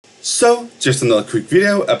So, just another quick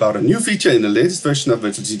video about a new feature in the latest version of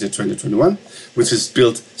VDJ 2021, which is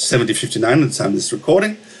build 7059 at the time of this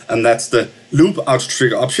recording, and that's the loop auto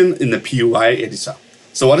trigger option in the PUI editor.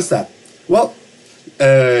 So what is that? Well,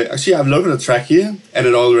 actually I've loaded a track here, and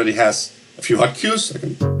it already has a few hot cues.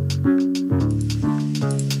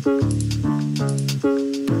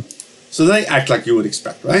 So they act like you would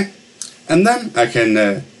expect, right? And then I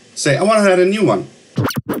can say I want to add a new one.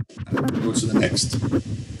 Go to the next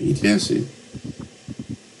beat here, see.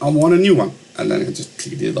 I want a new one, and then I can just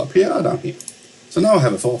click it up here or down here. So now I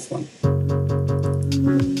have a fourth one,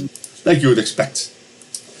 like you would expect.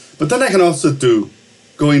 But then I can also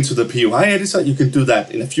go into the PUI editor. You can do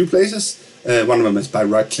that in a few places. One of them is by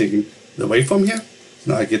right-clicking the waveform here.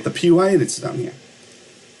 So now I get the PUI editor down here.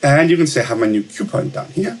 And you can say I have my new cue point down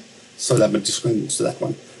here. So let me just go into that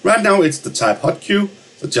one. Right now it's the type hot cue,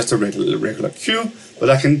 so just a regular cue, but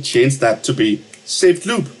I can change that to be saved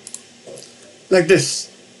loop, like this.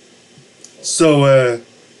 So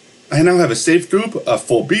I now have a saved loop of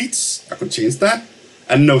 4 beats. I can change that,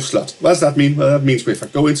 and no slot. What does that mean? Well, that means if I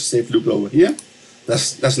go into saved loop over here,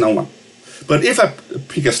 that's no one. But if I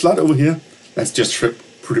pick a slot over here, let's just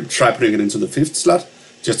try putting it into the 5th slot,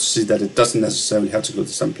 just to see that it doesn't necessarily have to go to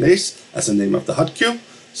some place as the name of the hot cue.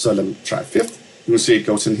 So let me try 5th. You can see it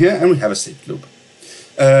goes in here, and we have a saved loop.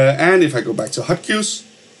 And if I go back to hot cues,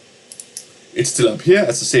 it's still up here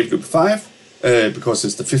as a saved loop 5, because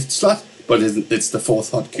it's the 5th slot, but it's the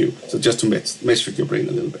 4th hot cue. So just to mess with your brain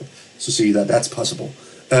a little bit, to see that that's possible.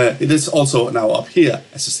 It is also now up here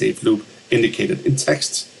as a saved loop, indicated in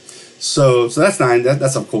text. So that's fine.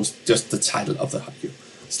 That's of course just the title of the hot cue.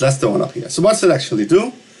 So that's the one up here. So what does it actually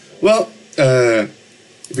do? Well,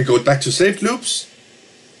 if we go back to saved loops,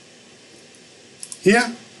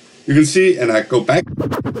 here you can see, and I go back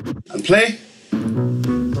and play.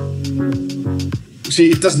 You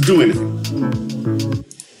see, it doesn't do anything.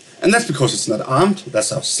 And that's because it's not armed.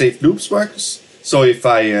 That's how saved loops works. So if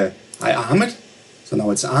I arm it, so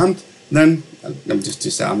now it's armed, then let me just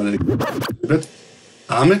disarm it a little bit,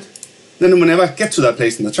 arm it, then whenever I get to that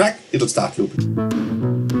place in the track, it'll start looping.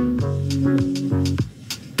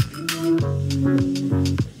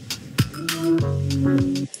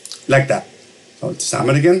 Like that. So I'll disarm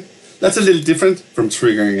it again. That's a little different from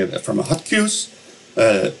triggering it from a hot cues,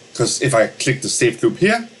 because if I click the saved loop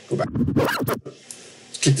here, go back,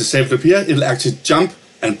 click the saved loop here, it'll actually jump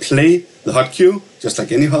and play the hot cue, just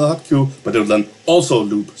like any other hot cue, but it will then also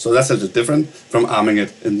loop. So that's a little different from arming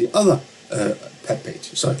it in the other pad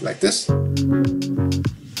page. So like this.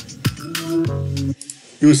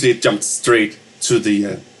 You can see it jumped straight to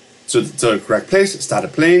the correct place,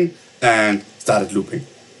 started playing, and started looping.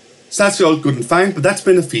 So that's all good and fine, but that's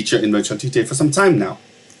been a feature in VDJ for some time now.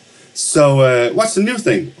 So what's the new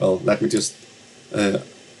thing? Well, let me just do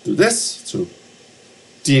this to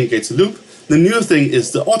de-engage the loop. The new thing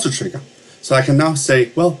is the auto trigger. So I can now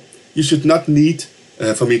say, well, you should not need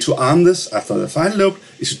for me to arm this after the final loop.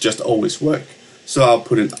 It should just always work. So I'll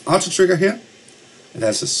put an auto trigger here. It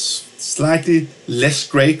has a slightly less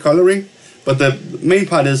gray coloring, but the main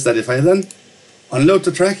part is that if I then unload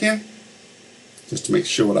the track here, just to make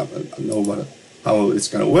sure that I know how it's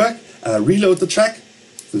going to work, and I reload the track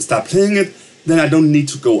and start playing it, then I don't need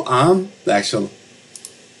to go arm the actual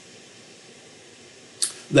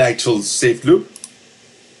saved loop.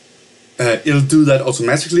 It'll do that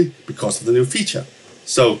automatically because of the new feature.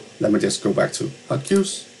 So let me just go back to hot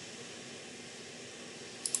cues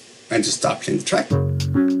and just start playing the track.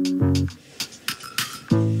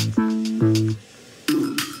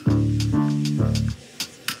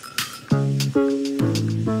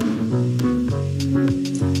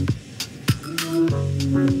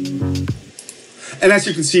 And as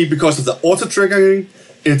you can see, because of the auto triggering,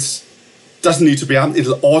 it doesn't need to be armed.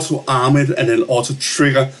 It'll auto arm it, and it'll auto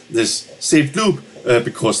trigger this saved loop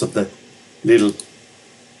because of the little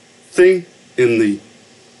thing in the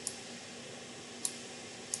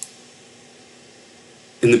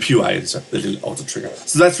PUI editor, the little auto trigger.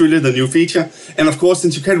 So that's really the new feature. And of course,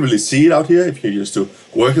 since you can't really see it out here, if you're used to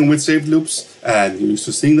working with saved loops and you're used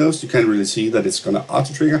to seeing those, you can't really see that it's going to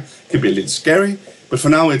auto trigger. It can be a little scary. But for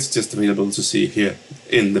now, it's just available to see here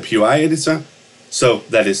in the PUI editor. So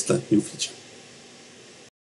that is the new feature.